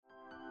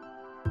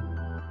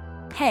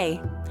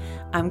Hey,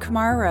 I'm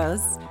Kamara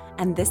Rose,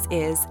 and this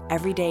is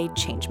Everyday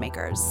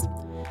Changemakers.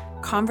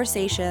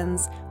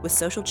 Conversations with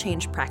social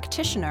change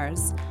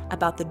practitioners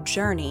about the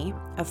journey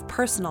of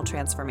personal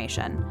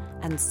transformation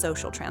and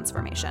social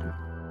transformation.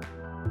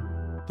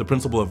 The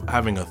principle of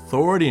having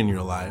authority in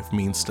your life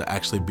means to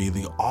actually be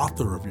the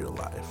author of your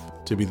life.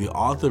 To be the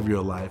author of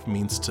your life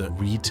means to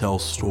retell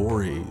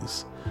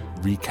stories,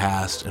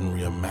 recast and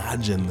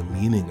reimagine the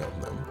meaning of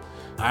them.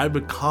 I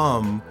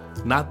become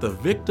not the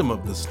victim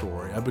of the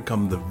story, I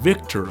become the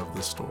victor of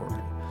the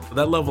story.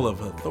 That level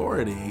of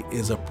authority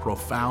is a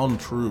profound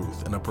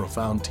truth and a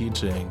profound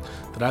teaching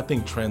that I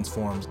think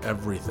transforms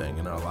everything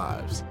in our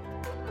lives.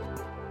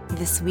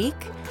 This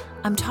week,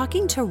 I'm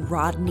talking to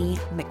Rodney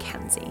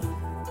McKenzie.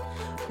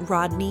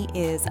 Rodney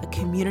is a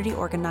community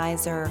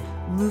organizer,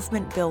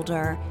 movement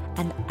builder,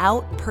 and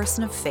out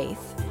person of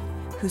faith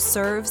who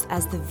serves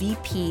as the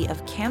VP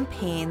of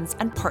Campaigns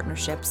and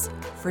Partnerships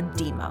for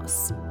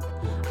Demos,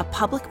 a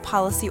public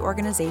policy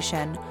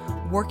organization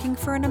working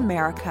for an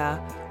America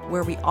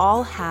where we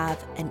all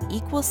have an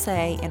equal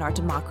say in our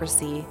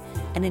democracy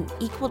and an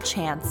equal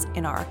chance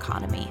in our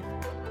economy.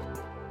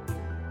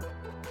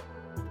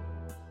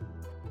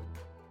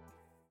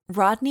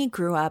 Rodney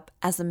grew up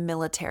as a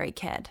military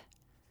kid,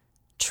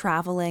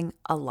 traveling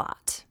a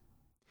lot.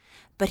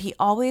 But he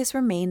always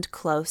remained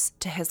close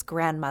to his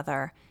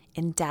grandmother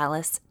in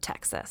Dallas,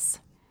 Texas.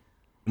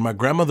 My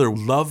grandmother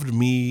loved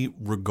me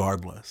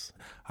regardless.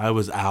 I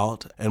was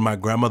out, and my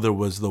grandmother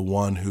was the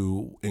one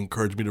who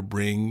encouraged me to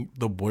bring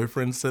the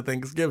boyfriends to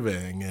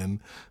Thanksgiving and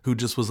who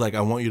just was like,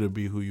 I want you to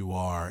be who you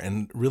are,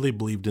 and really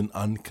believed in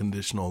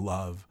unconditional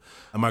love.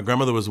 And my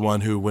grandmother was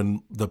one who,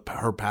 when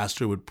her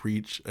pastor would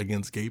preach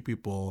against gay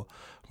people,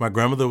 my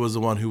grandmother was the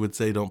one who would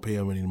say, don't pay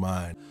him any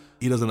mind.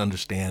 He doesn't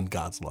understand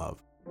God's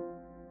love.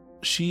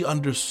 She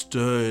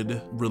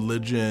understood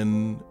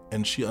religion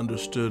and she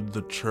understood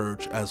the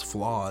church as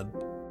flawed.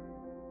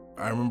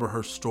 I remember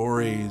her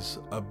stories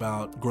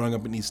about growing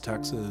up in East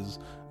Texas,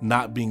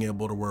 not being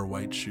able to wear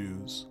white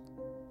shoes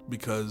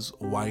because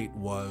white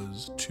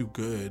was too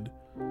good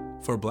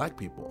for black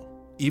people,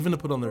 even to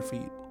put on their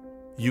feet.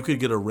 You could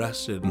get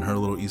arrested in her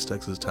little East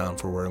Texas town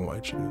for wearing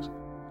white shoes.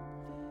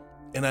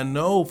 And I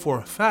know for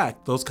a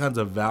fact those kinds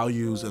of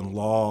values and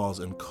laws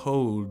and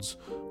codes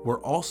were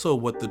also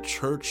what the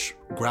church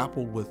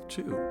grappled with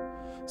too.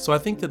 So I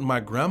think that my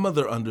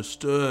grandmother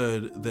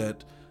understood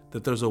that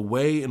there's a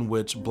way in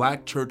which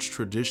Black church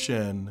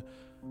tradition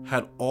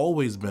had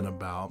always been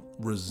about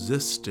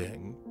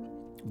resisting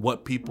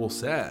what people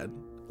said,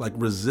 like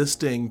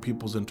resisting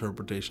people's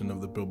interpretation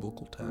of the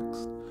biblical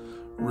text,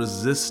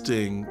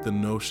 resisting the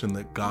notion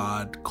that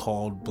God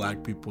called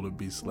Black people to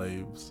be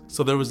slaves.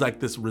 So there was like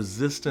this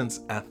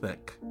resistance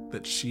ethic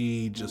that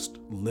she just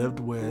lived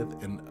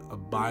with and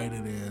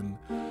abided in.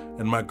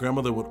 And my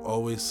grandmother would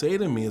always say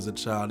to me as a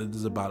child, it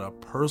is about a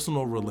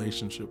personal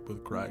relationship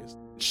with Christ.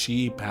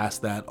 She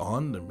passed that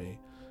on to me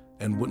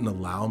and wouldn't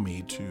allow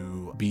me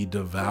to be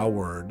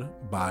devoured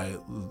by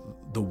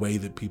the way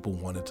that people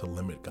wanted to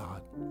limit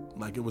God.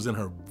 Like it was in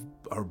her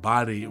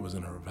body, it was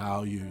in her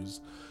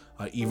values.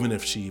 Even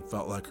if she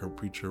felt like her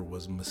preacher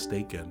was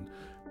mistaken.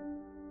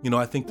 You know,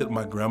 I think that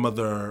my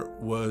grandmother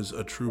was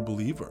a true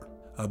believer,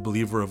 a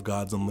believer of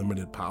God's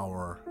unlimited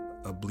power,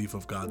 a belief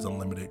of God's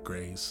unlimited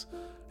grace,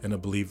 and a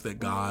belief that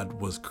God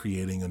was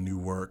creating a new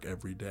work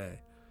every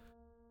day.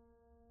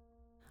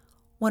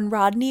 When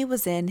Rodney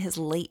was in his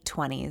late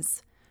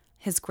 20s,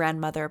 his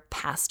grandmother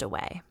passed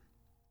away.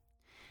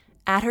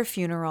 At her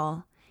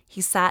funeral, he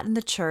sat in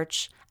the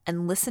church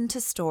and listened to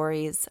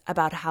stories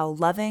about how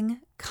loving,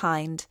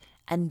 kind,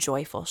 and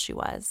joyful she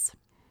was.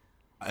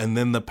 And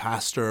then the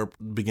pastor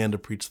began to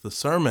preach the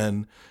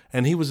sermon,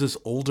 and he was this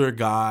older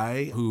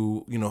guy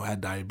who,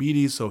 had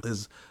diabetes, so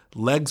his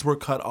legs were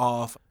cut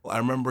off. I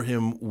remember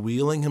him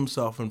wheeling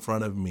himself in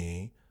front of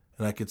me,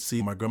 and I could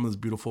see my grandmother's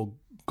beautiful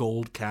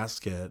gold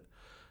casket,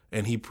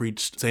 and he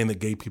preached saying that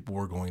gay people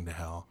were going to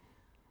hell.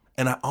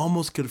 And I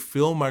almost could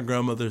feel my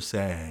grandmother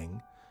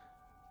saying,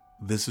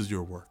 this is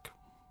your work.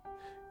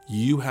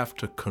 You have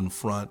to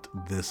confront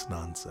this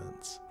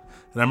nonsense.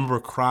 And I remember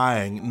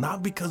crying,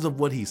 not because of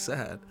what he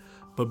said,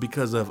 but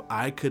because of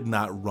I could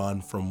not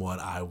run from what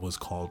I was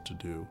called to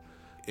do.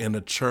 In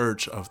a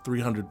church of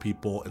 300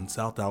 people in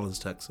South Dallas,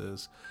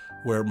 Texas,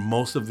 where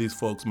most of these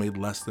folks made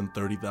less than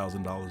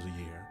 $30,000 a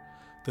year,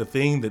 the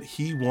thing that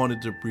he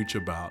wanted to preach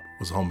about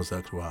was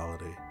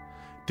homosexuality.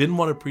 Didn't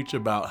want to preach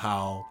about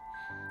how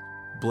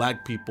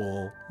Black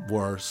people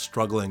were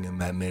struggling in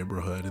that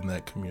neighborhood, in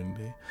that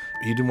community.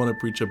 He didn't want to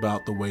preach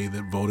about the way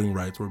that voting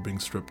rights were being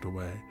stripped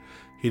away.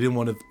 He didn't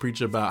want to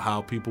preach about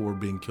how people were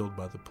being killed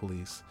by the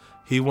police.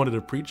 He wanted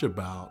to preach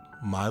about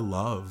my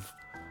love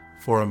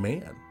for a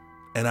man.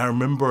 And I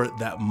remember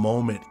that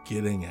moment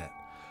getting it.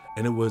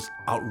 And it was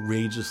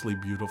outrageously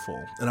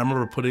beautiful. And I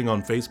remember putting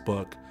on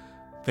Facebook,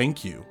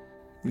 thank you,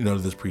 to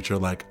this preacher,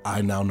 like,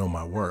 I now know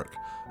my work.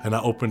 And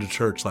I opened a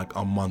church like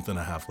a month and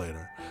a half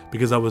later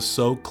because I was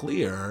so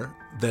clear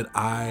that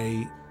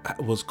I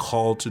was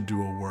called to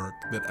do a work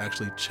that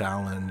actually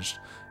challenged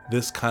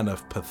this kind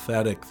of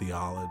pathetic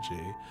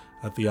theology,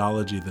 a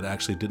theology that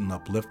actually didn't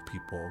uplift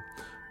people,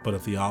 but a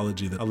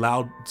theology that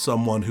allowed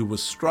someone who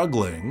was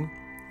struggling,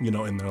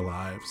 in their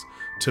lives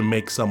to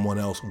make someone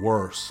else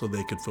worse so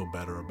they could feel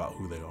better about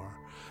who they are.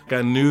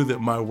 I knew that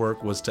my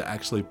work was to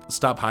actually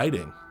stop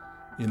hiding,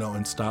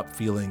 and stop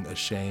feeling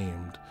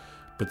ashamed,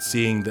 but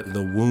seeing that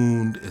the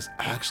wound is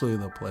actually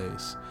the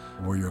place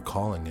where your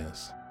calling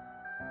is.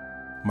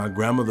 My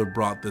grandmother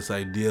brought this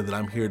idea that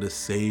I'm here to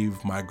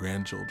save my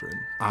grandchildren.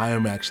 I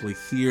am actually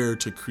here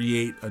to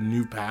create a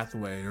new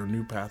pathway or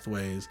new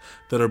pathways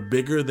that are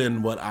bigger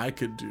than what I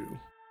could do.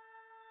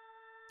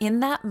 In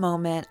that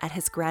moment at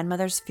his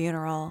grandmother's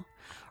funeral,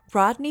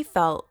 Rodney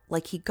felt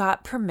like he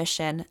got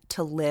permission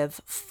to live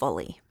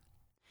fully.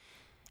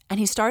 And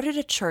he started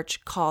a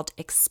church called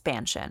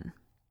Expansion,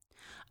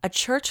 a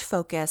church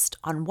focused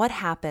on what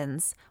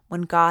happens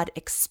when God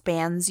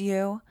expands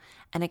you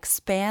and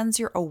expands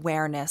your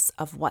awareness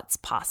of what's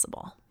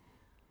possible.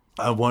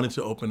 I wanted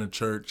to open a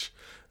church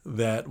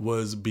that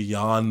was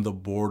beyond the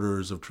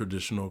borders of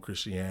traditional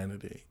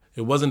Christianity.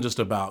 It wasn't just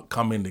about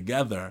coming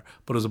together,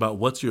 but it was about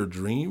what's your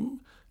dream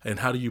and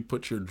how do you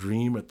put your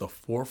dream at the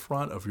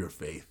forefront of your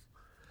faith.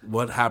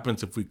 What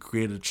happens if we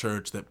create a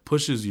church that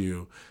pushes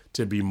you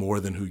to be more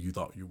than who you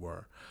thought you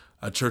were?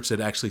 A church that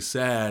actually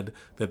said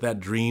that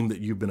dream that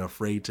you've been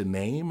afraid to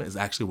name is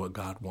actually what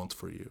God wants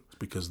for you,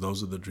 because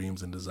those are the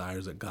dreams and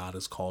desires that God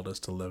has called us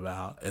to live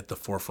out at the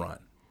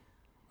forefront.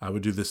 I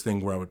would do this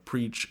thing where I would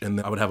preach and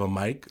then I would have a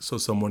mic so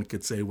someone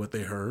could say what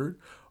they heard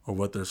or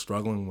what they're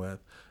struggling with.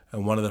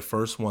 And one of the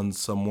first ones,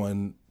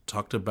 someone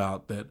talked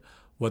about that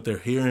what they're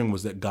hearing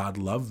was that God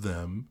loved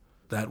them.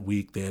 That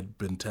week they had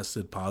been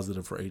tested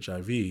positive for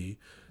HIV.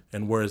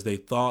 And whereas they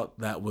thought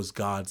that was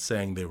God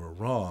saying they were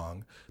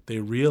wrong, they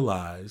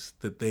realized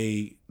that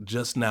they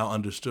just now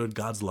understood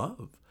God's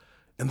love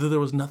and that there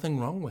was nothing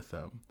wrong with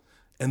them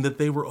and that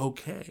they were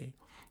okay.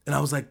 And I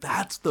was like,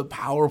 that's the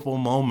powerful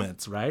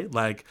moments, right?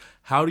 Like,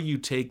 how do you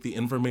take the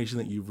information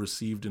that you've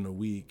received in a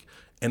week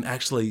and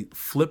actually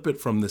flip it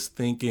from this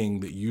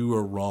thinking that you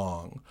are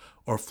wrong,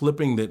 or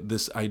flipping that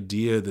this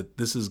idea that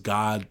this is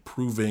God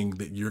proving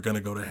that you're going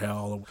to go to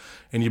hell,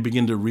 and you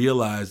begin to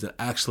realize that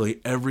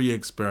actually every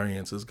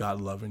experience is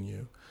God loving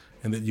you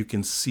and that you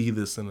can see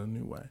this in a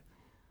new way.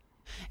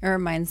 It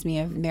reminds me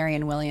of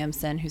Marianne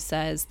Williamson, who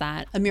says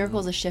that a miracle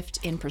is a shift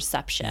in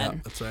perception. Yeah,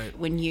 that's right.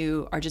 When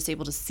you are just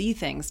able to see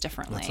things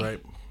differently. That's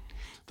right.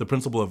 The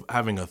principle of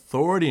having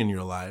authority in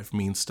your life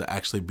means to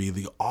actually be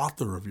the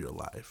author of your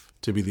life.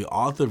 To be the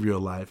author of your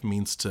life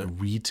means to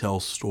retell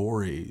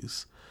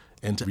stories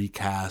and to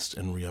recast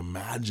and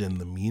reimagine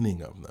the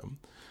meaning of them.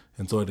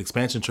 And so at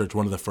Expansion Church,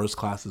 one of the first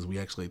classes we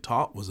actually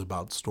taught was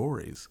about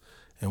stories.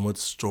 And what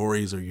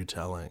stories are you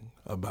telling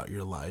about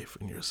your life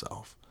and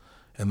yourself?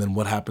 And then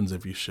what happens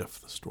if you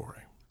shift the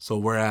story? So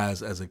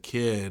whereas as a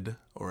kid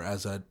or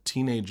as a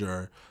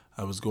teenager,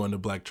 I was going to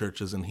black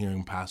churches and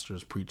hearing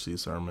pastors preach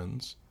these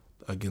sermons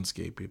against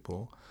gay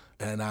people,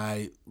 and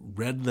I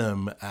read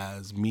them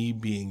as me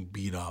being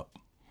beat up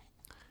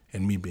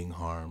and me being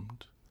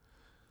harmed.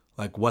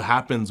 Like, what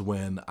happens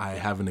when I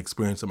have an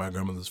experience at my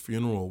grandmother's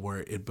funeral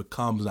where it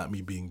becomes not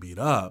me being beat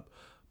up,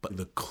 but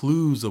the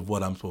clues of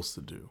what I'm supposed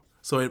to do.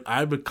 So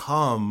I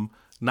become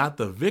not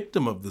the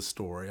victim of the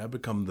story, I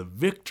become the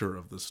victor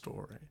of the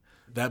story.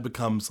 That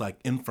becomes like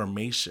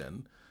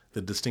information,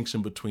 the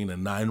distinction between a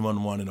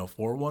 911 and a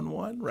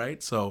 411,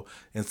 right? So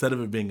instead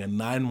of it being a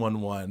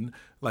 911,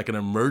 like an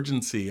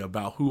emergency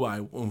about who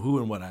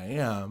and what I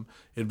am,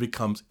 it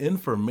becomes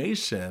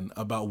information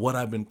about what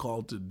I've been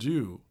called to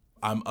do.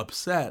 I'm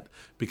upset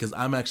because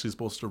I'm actually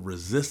supposed to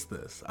resist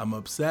this. I'm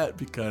upset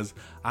because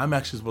I'm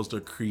actually supposed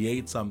to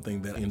create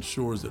something that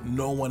ensures that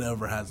no one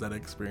ever has that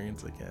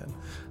experience again.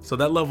 So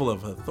that level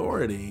of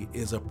authority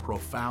is a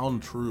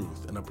profound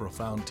truth and a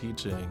profound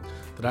teaching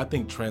that I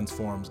think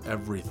transforms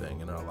everything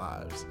in our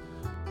lives.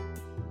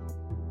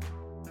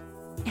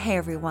 Hey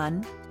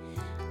everyone,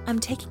 I'm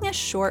taking a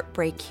short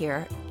break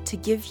here to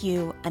give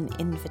you an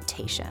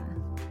invitation.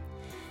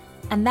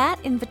 And that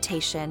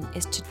invitation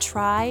is to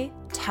try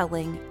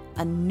telling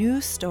a new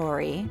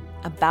story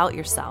about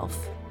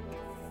yourself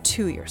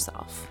to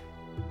yourself.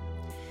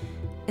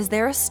 Is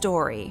there a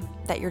story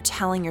that you're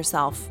telling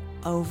yourself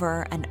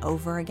over and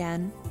over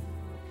again?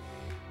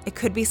 It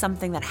could be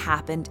something that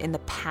happened in the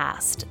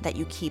past that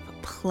you keep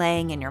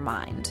playing in your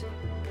mind.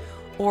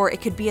 Or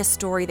it could be a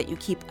story that you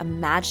keep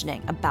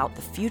imagining about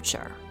the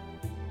future.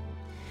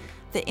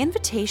 The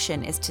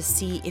invitation is to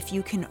see if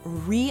you can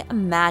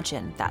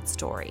reimagine that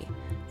story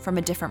from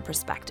a different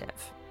perspective.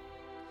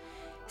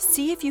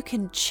 See if you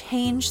can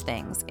change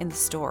things in the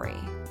story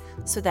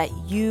so that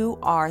you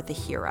are the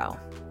hero.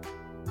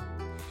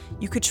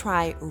 You could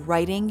try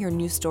writing your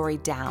new story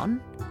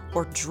down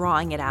or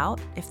drawing it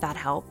out if that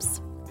helps.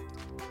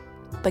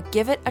 But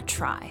give it a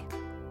try.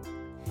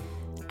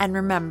 And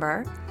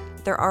remember,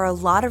 there are a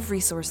lot of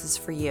resources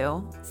for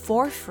you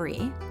for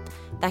free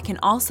that can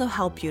also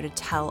help you to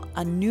tell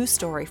a new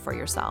story for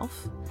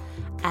yourself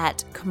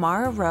at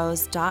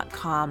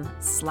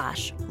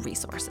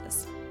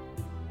kamararose.com/resources.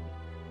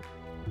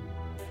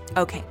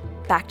 Okay,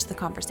 back to the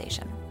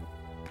conversation.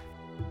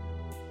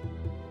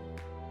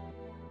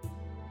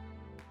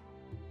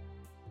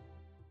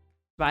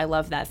 I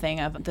love that thing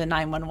of the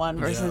 911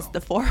 versus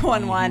the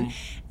 411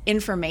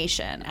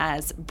 information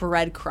as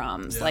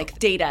breadcrumbs, like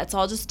data. It's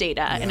all just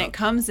data, and it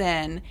comes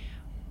in,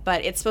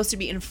 but it's supposed to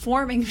be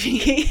informing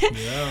me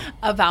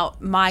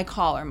about my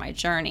call or my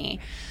journey.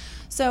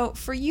 So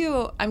for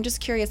you, I'm just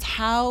curious,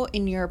 how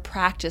in your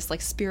practice,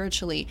 like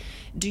spiritually,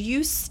 do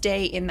you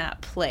stay in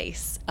that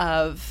place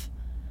of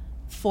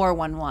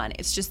 411?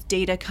 It's just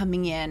data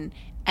coming in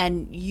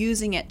and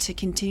using it to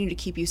continue to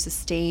keep you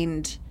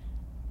sustained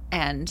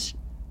and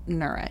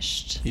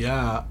nourished.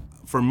 Yeah.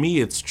 For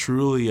me, it's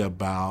truly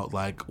about,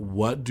 like,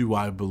 what do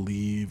I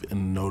believe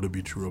and know to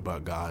be true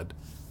about God,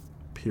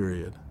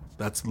 period.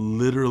 That's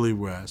literally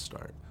where I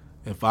start.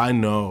 If I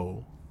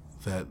know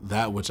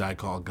that which I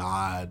call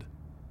God,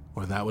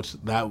 or that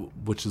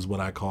which is what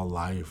I call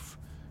life,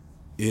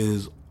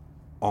 is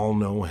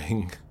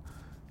all-knowing,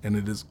 and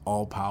it is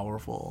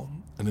all-powerful,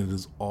 and it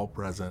is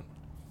all-present.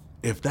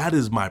 If that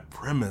is my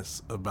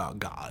premise about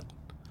God,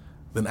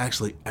 then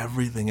actually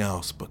everything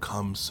else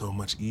becomes so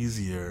much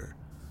easier.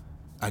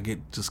 I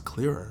get just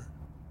clearer.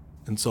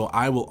 And so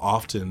I will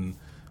often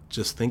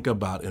just think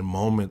about, in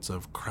moments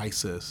of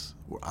crisis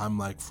where I'm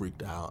like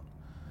freaked out,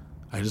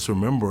 I just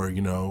remember,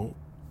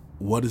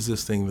 what is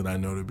this thing that I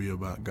know to be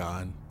about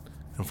God?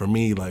 And for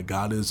me, like,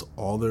 God is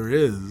all there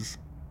is.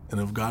 And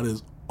if God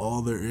is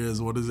all there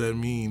is, what does that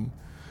mean?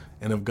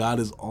 And if God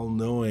is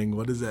all-knowing,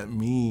 what does that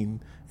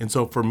mean? And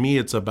so for me,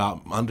 it's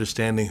about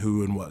understanding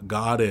who and what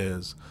God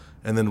is,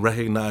 and then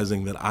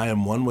recognizing that I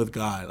am one with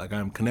God, like I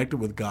am connected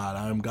with God,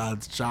 I am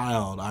God's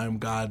child, I am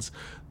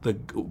the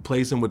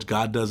place in which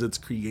God does its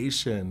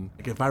creation.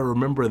 Like, if I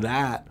remember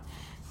that,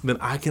 then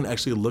I can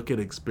actually look at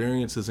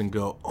experiences and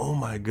go, oh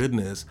my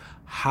goodness,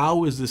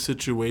 how is this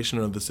situation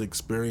or this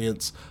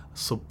experience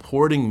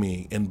supporting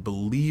me in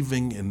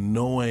believing and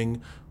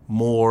knowing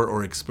more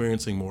or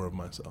experiencing more of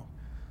myself?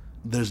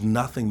 There's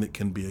nothing that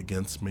can be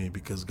against me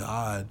because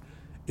God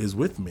is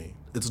with me.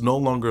 It's no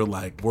longer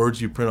like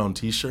words you print on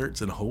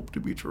t-shirts and hope to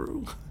be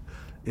true.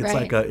 It's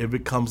like it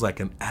becomes like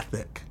an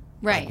ethic,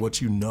 like what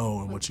you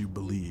know and what you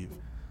believe.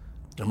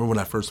 I remember when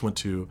I first went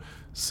to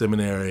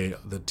seminary,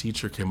 the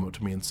teacher came up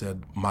to me and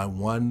said, my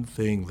one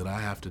thing that I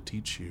have to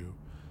teach you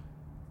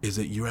is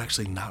that you're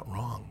actually not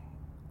wrong,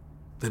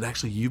 that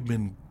actually you've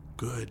been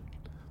good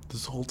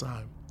this whole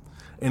time.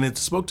 And it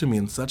spoke to me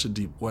in such a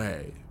deep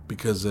way,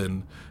 because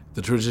in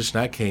the tradition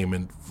I came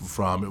in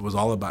from, it was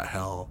all about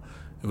hell.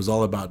 It was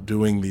all about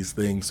doing these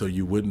things so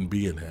you wouldn't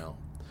be in hell.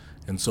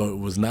 And so it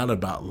was not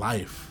about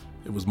life.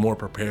 It was more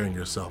preparing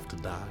yourself to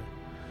die.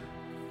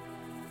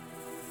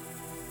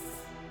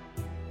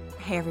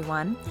 Hey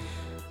everyone,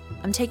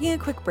 I'm taking a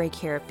quick break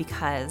here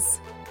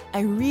because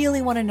I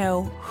really want to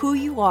know who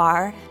you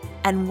are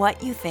and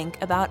what you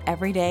think about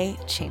everyday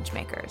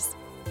changemakers.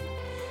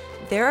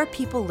 There are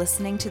people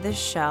listening to this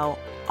show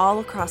all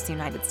across the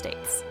United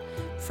States,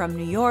 from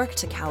New York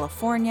to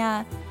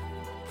California,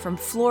 from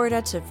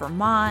Florida to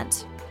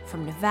Vermont,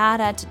 from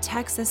Nevada to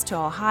Texas to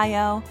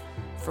Ohio,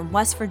 from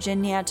West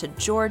Virginia to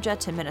Georgia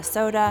to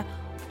Minnesota,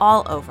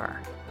 all over.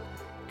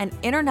 And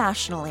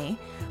internationally,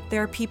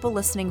 there are people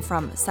listening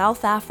from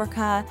South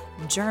Africa,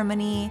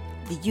 Germany,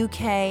 the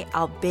UK,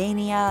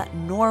 Albania,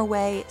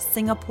 Norway,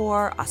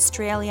 Singapore,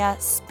 Australia,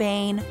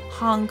 Spain,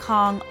 Hong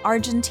Kong,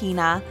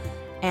 Argentina,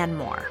 and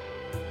more.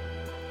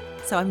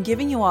 So I'm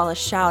giving you all a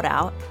shout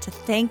out to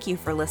thank you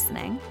for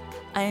listening.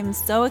 I am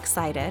so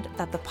excited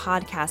that the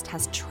podcast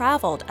has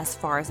traveled as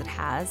far as it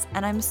has,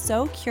 and I'm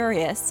so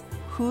curious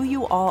who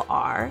you all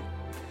are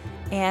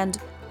and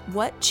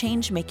what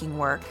change-making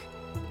work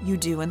you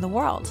do in the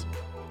world.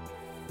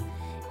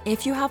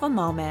 If you have a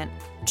moment,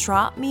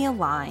 drop me a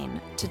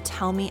line to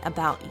tell me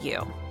about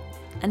you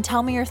and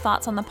tell me your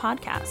thoughts on the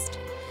podcast.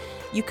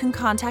 You can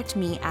contact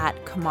me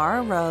at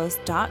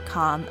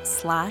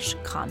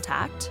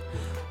kamararose.com/contact,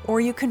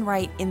 or you can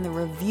write in the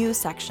review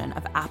section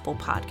of Apple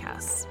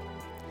Podcasts.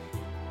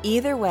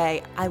 Either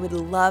way, I would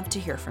love to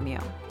hear from you.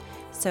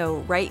 So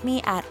write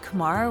me at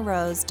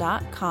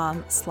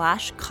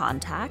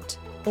kamararose.com/contact,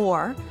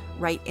 or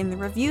write in the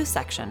review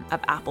section of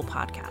Apple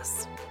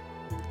Podcasts.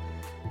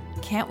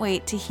 Can't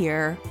wait to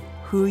hear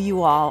who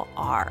you all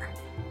are.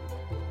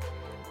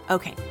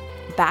 Okay,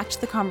 back to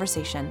the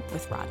conversation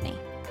with Rodney.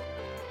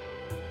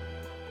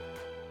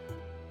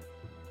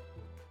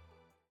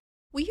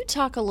 Will you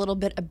talk a little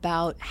bit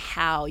about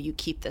how you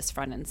keep this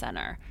front and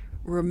center?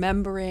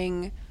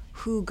 Remembering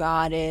who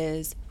God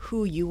is,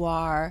 who you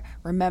are,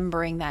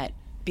 remembering that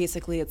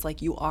basically it's like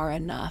you are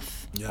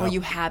enough, or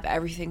you have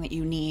everything that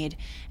you need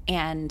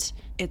and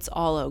it's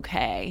all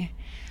okay.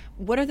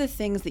 What are the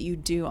things that you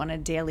do on a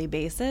daily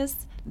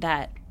basis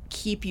that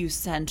keep you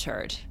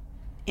centered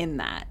in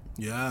that?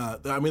 Yeah,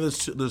 I mean,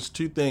 there's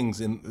two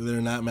things, and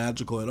they're not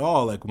magical at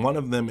all. Like, one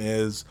of them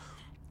is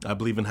I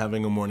believe in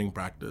having a morning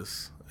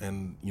practice.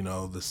 And,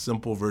 the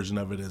simple version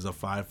of it is a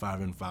 5,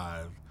 5, and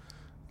 5.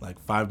 Like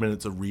 5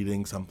 minutes of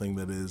reading something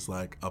that is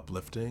like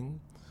uplifting,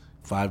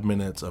 5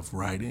 minutes of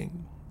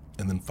writing,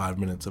 and then 5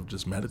 minutes of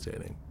just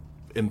meditating.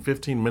 In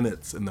 15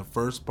 minutes in the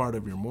first part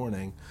of your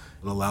morning,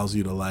 it allows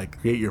you to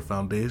like create your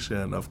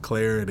foundation of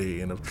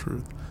clarity and of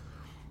truth.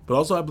 But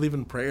also I believe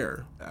in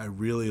prayer. I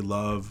really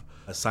love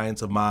A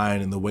Science of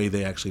Mind and the way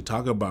they actually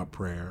talk about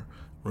prayer,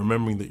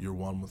 remembering that you're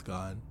one with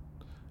God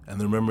and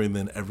then remembering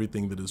that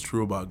everything that is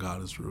true about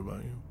God is true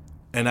about you.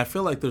 And I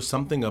feel like there's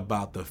something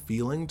about the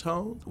feeling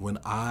tone when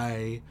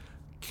I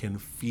can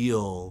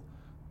feel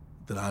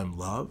that I'm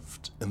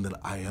loved and that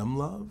I am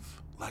loved.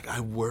 Like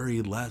I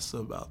worry less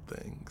about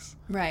things.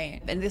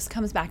 Right. And this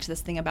comes back to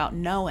this thing about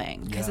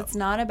knowing, because it's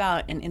not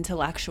about an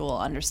intellectual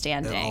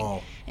understanding. At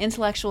all.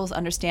 Intellectual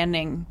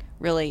understanding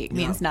really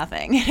means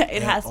nothing.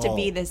 It has to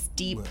be this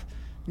deep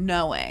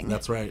knowing.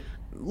 That's right.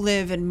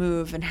 Live and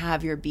move and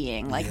have your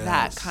being, like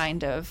that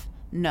kind of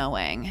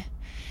knowing.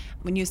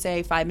 When you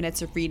say 5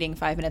 minutes of reading,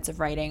 5 minutes of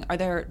writing, are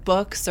there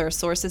books or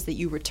sources that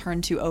you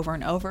return to over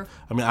and over?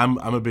 I mean, I'm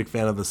a big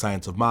fan of The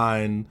Science of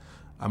Mind.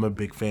 I'm a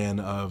big fan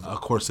of A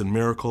Course in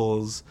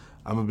Miracles.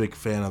 I'm a big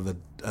fan of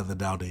the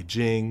Tao Te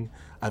Ching.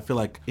 I feel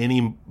like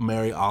any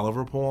Mary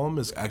Oliver poem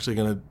is actually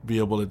going to be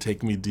able to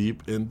take me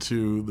deep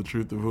into the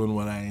truth of who and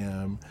what I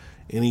am.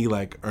 Any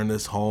like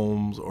Ernest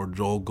Holmes or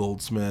Joel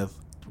Goldsmith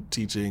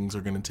teachings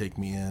are going to take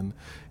me in.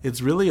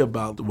 It's really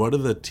about what are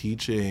the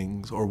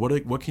teachings or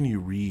what can you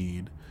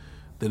read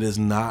that is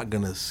not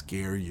going to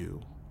scare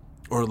you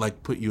or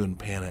like put you in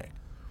panic.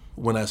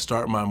 When I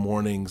start my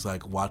mornings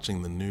like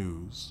watching the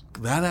news,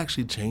 that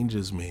actually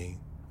changes me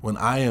when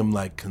I am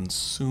like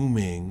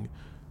consuming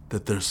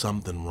that there's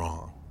something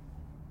wrong.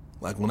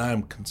 Like when I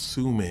am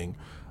consuming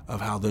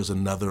of how there's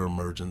another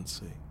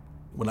emergency.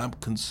 When I'm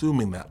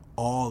consuming that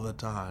all the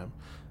time,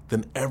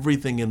 then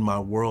everything in my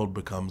world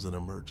becomes an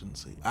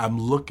emergency. I'm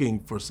looking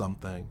for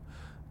something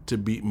to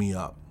beat me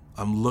up.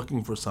 I'm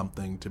looking for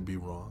something to be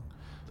wrong,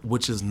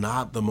 which is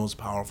not the most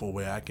powerful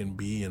way I can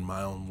be in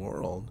my own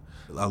world.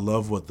 I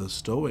love what the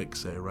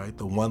Stoics say, right?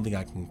 The one thing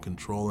I can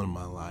control in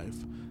my life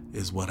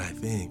is what I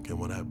think and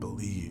what I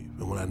believe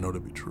and what I know to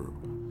be true.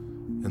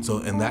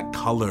 And that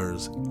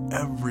colors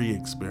every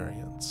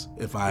experience.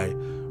 If I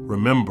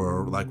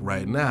remember, like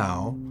right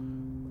now,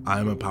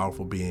 I'm a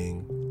powerful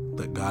being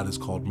that God has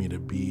called me to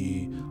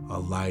be a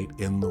light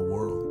in the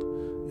world.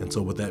 And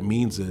so what that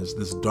means is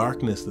this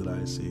darkness that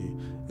I see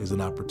is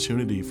an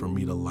opportunity for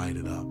me to light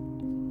it up.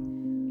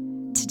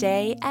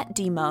 Today at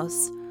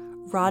Demos,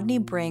 Rodney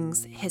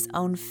brings his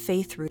own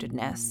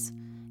faith-rootedness,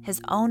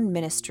 his own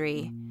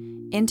ministry,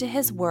 into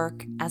his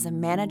work as a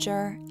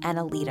manager and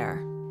a leader.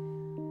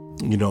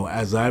 You know,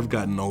 as I've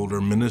gotten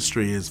older,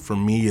 ministry for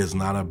me is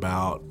not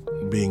about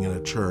being in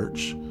a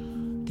church.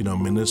 You know,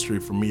 ministry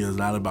for me is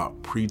not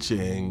about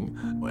preaching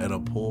at a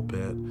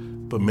pulpit,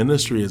 but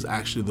ministry is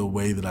actually the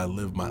way that I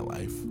live my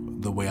life,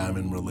 the way I'm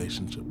in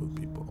relationship with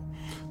people,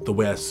 the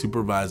way I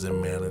supervise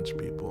and manage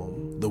people,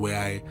 the way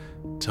I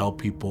tell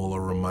people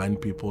or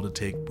remind people to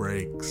take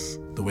breaks,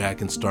 the way I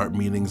can start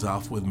meetings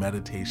off with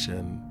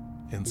meditation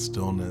and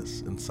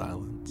stillness and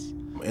silence.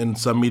 In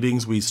some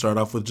meetings, we start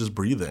off with just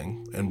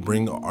breathing and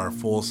bring our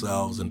full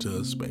selves into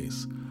a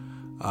space.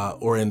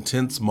 Or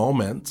intense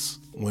moments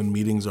when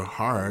meetings are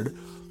hard,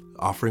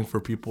 offering for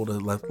people to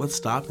let's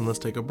stop and let's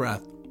take a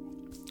breath.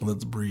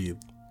 Let's breathe.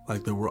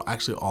 Like that we're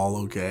actually all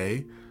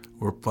okay.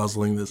 We're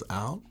puzzling this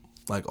out.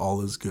 Like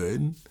all is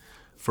good.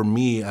 For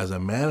me as a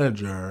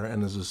manager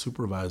and as a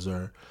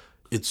supervisor,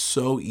 it's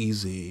so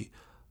easy,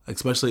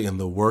 especially in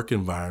the work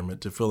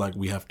environment, to feel like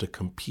we have to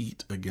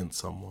compete against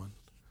someone.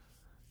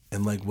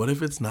 And like, what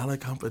if it's not a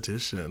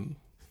competition?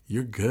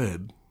 You're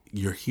good.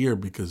 You're here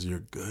because you're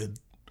good.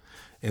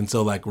 And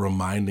so like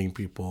reminding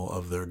people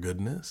of their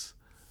goodness,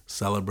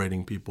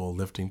 celebrating people,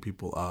 lifting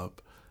people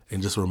up,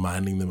 and just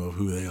reminding them of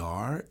who they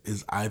are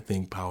is, I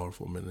think,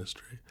 powerful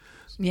ministry.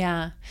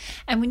 Yeah.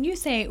 And when you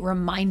say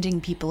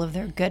reminding people of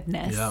their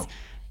goodness,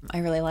 I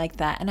really like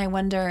that. And I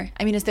wonder,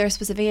 I mean, is there a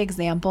specific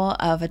example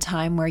of a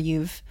time where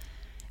you've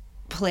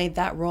played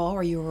that role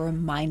where you were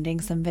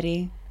reminding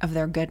somebody of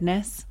their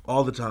goodness?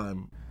 All the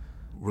time.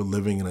 We're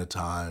living in a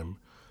time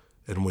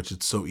in which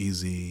it's so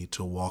easy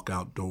to walk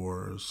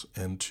outdoors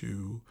and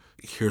to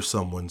hear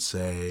someone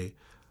say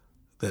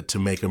that to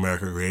make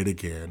America great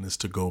again is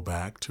to go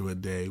back to a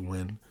day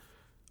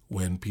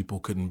when people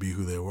couldn't be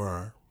who they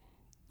were.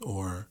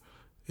 Or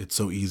it's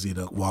so easy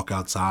to walk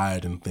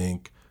outside and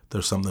think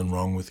there's something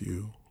wrong with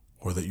you,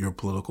 or that your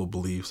political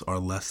beliefs are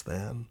less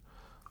than,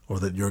 or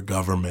that your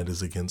government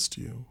is against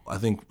you. I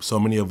think so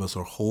many of us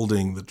are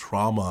holding the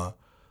trauma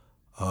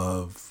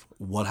of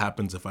what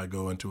happens if I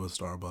go into a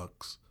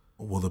Starbucks?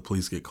 Will the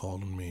police get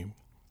called on me?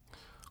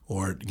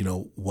 Or, you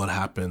know, what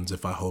happens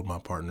if I hold my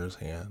partner's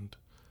hand?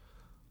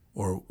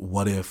 Or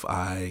what if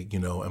I,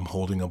 am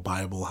holding a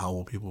Bible? How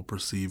will people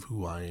perceive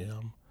who I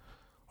am?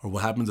 Or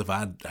what happens if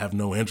I have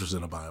no interest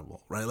in a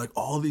Bible, right? Like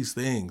all these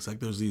things, like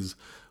there's these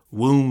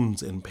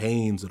wounds and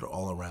pains that are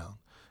all around.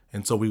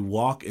 And so we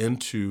walk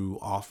into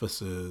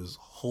offices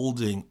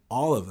holding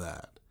all of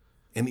that.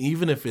 And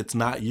even if it's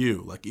not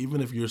you, like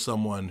even if you're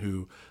someone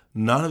who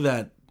none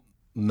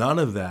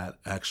of that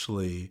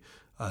actually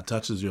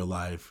touches your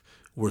life,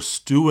 We're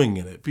stewing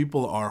in it.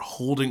 People are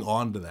holding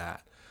on to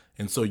that.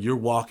 And so you're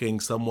walking,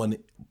 someone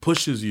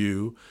pushes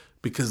you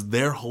because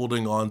they're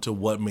holding on to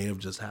what may have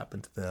just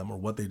happened to them or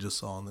what they just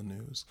saw on the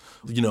news.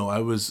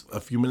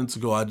 A few minutes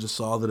ago, I just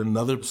saw that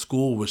another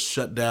school was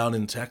shut down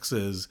in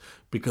Texas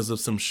because of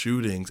some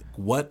shootings.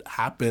 What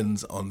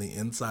happens on the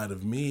inside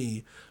of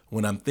me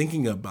when I'm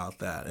thinking about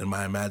that and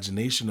my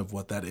imagination of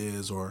what that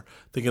is, or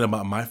thinking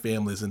about my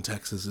family's in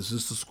Texas? Is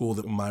this the school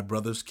that my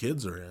brother's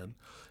kids are in?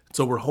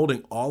 So we're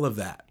holding all of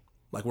that.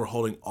 We're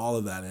holding all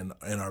of that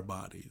in our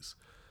bodies.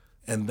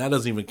 And that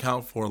doesn't even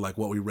count for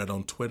what we read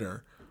on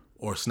Twitter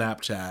or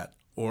Snapchat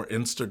or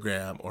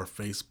Instagram or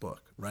Facebook,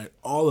 right?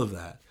 All of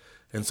that.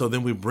 And so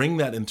then we bring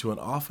that into an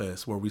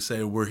office where we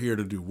say we're here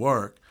to do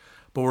work,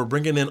 but we're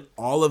bringing in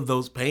all of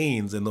those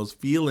pains and those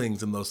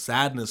feelings and those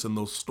sadness and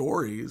those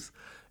stories.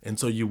 And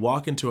so you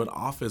walk into an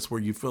office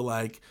where you feel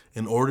like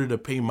in order to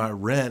pay my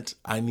rent,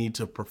 I need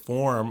to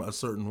perform a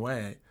certain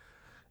way.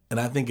 And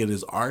I think it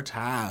is our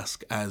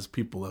task as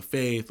people of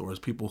faith or as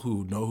people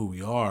who know who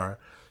we are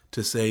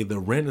to say the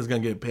rent is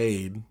going to get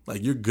paid.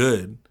 You're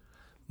good.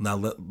 Now,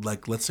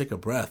 let's take a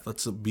breath.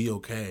 Let's be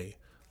okay.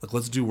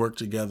 Let's do work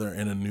together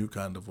in a new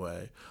kind of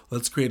way.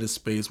 Let's create a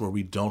space where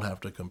we don't have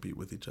to compete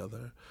with each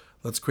other.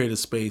 Let's create a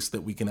space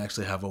that we can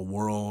actually have a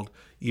world,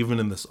 even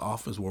in this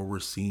office, where we're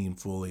seen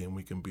fully and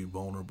we can be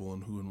vulnerable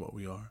in who and what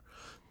we are.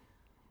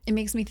 It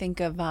makes me think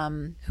of,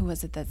 who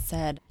was it that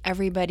said,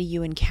 everybody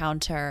you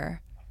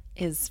encounter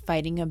is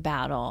fighting a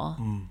battle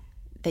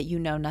that you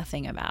know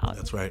nothing about.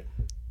 That's right.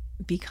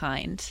 Be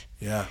kind.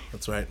 Yeah,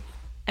 that's right.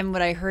 And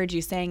what I heard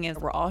you saying is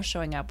we're all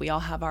showing up. We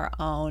all have our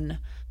own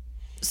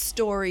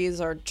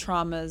stories or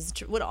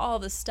traumas, all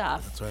this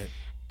stuff. That's right.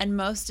 And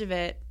most of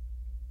it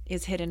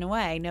is hidden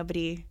away.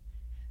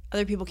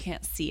 Other people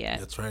can't see it.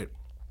 That's right.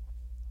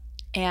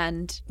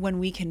 And when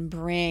we can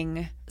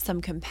bring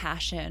some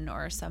compassion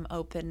or some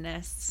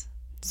openness,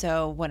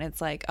 so when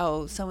it's like,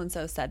 oh,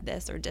 so-and-so said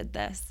this or did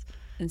this,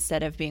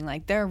 instead of being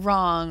like, they're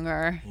wrong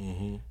or,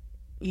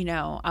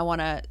 I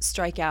want to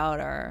strike out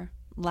or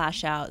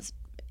lash out,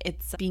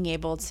 it's being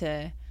able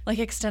to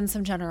extend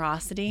some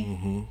generosity.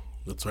 Mm-hmm.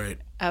 That's right.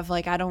 Of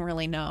I don't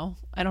really know.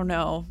 I don't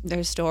know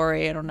their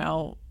story. I don't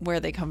know where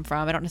they come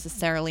from. I don't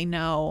necessarily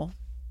know.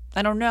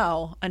 I don't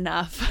know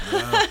enough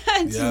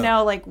to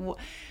know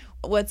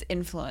what's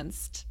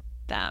influenced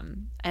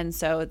them. And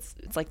so it's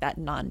that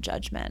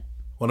non-judgment.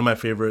 One of my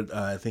favorite,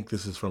 I think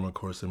this is from A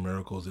Course in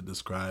Miracles. It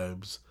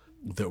describes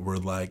that we're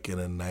in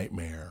a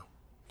nightmare.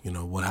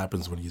 What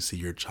happens when you see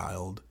your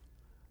child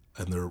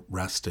and they're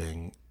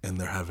resting and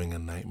they're having a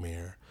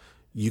nightmare?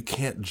 You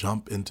can't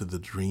jump into the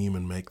dream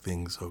and make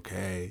things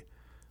okay.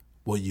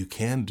 What you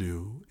can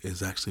do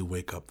is actually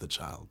wake up the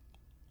child.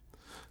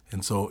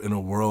 And so in a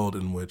world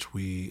in which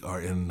we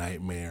are in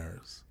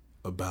nightmares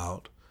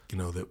about,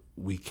 that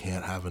we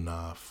can't have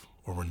enough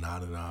or we're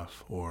not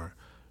enough, or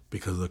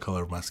because of the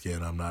color of my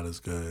skin, I'm not as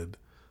good,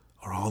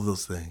 or all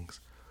those things.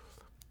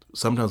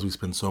 Sometimes we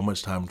spend so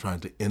much time trying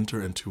to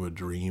enter into a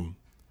dream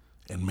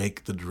and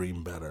make the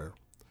dream better,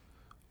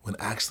 when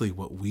actually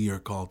what we are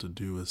called to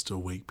do is to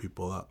wake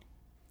people up.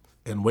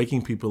 And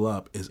waking people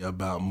up is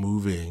about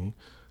moving,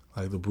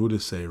 like the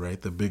Buddhists say,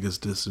 right? The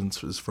biggest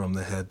distance is from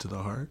the head to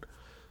the heart.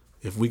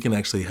 If we can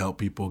actually help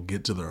people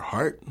get to their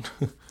heart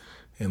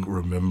and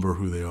remember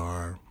who they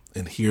are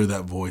and hear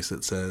that voice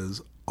that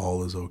says,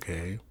 all is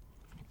okay,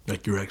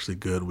 you're actually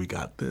good, we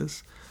got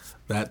this,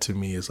 that to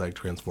me is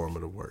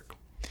transformative work.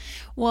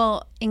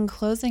 Well, in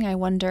closing, I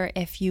wonder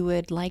if you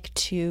would like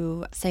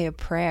to say a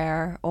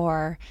prayer,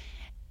 or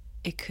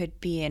it could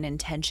be an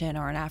intention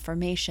or an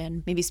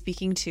affirmation, maybe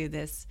speaking to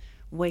this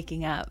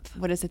waking up.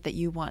 What is it that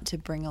you want to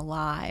bring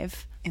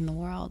alive in the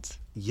world?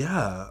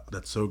 Yeah,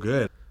 that's so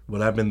good.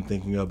 What I've been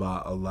thinking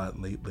about a lot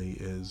lately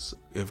is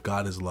if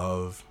God is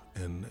love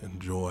and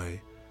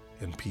joy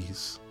and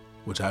peace,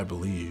 which I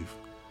believe,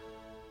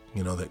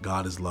 that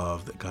God is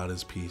love, that God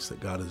is peace, that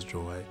God is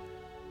joy,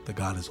 that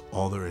God is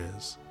all there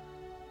is,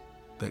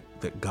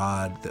 that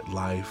God, that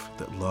life,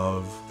 that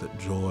love, that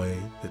joy,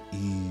 that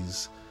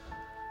ease,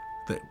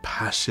 that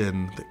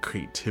passion, that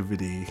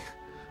creativity,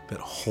 that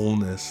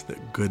wholeness,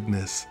 that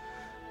goodness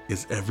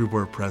is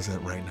everywhere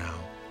present right now.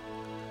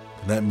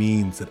 And that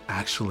means that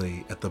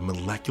actually at the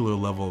molecular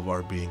level of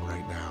our being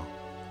right now,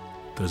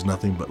 there's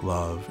nothing but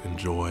love and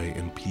joy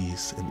and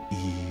peace and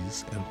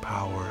ease and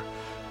power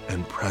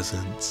and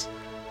presence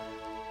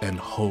and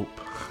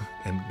hope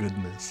and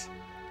goodness.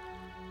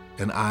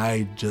 And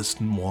I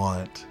just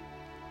want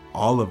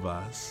all of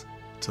us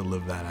to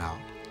live that out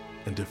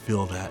and to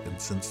feel that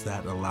and sense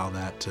that and allow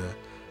that to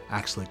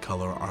actually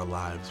color our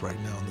lives right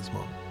now in this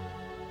moment.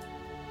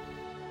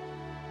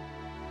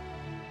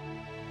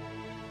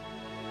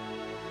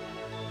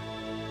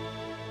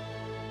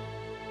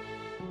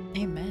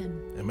 Amen.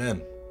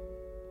 Amen.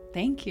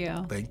 Thank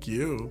you. Thank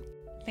you.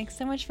 Thanks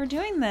so much for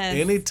doing this.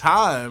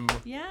 Anytime.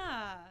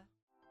 Yeah.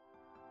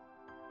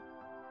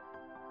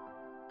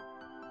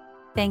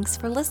 Thanks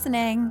for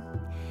listening.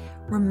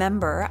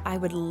 Remember, I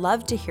would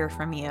love to hear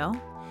from you.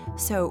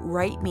 So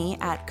write me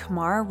at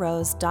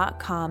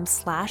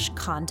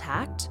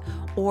kamararose.com/contact,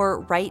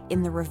 or write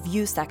in the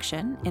review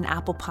section in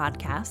Apple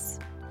Podcasts.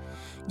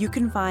 You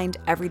can find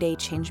Everyday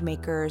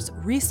Changemakers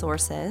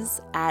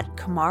resources at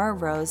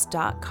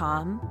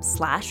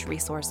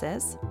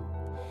kamararose.com/resources.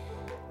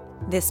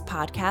 This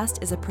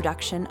podcast is a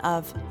production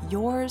of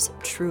yours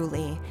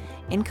truly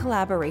in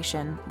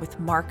collaboration with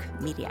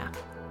Mark Media.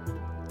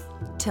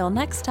 Till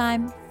next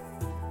time.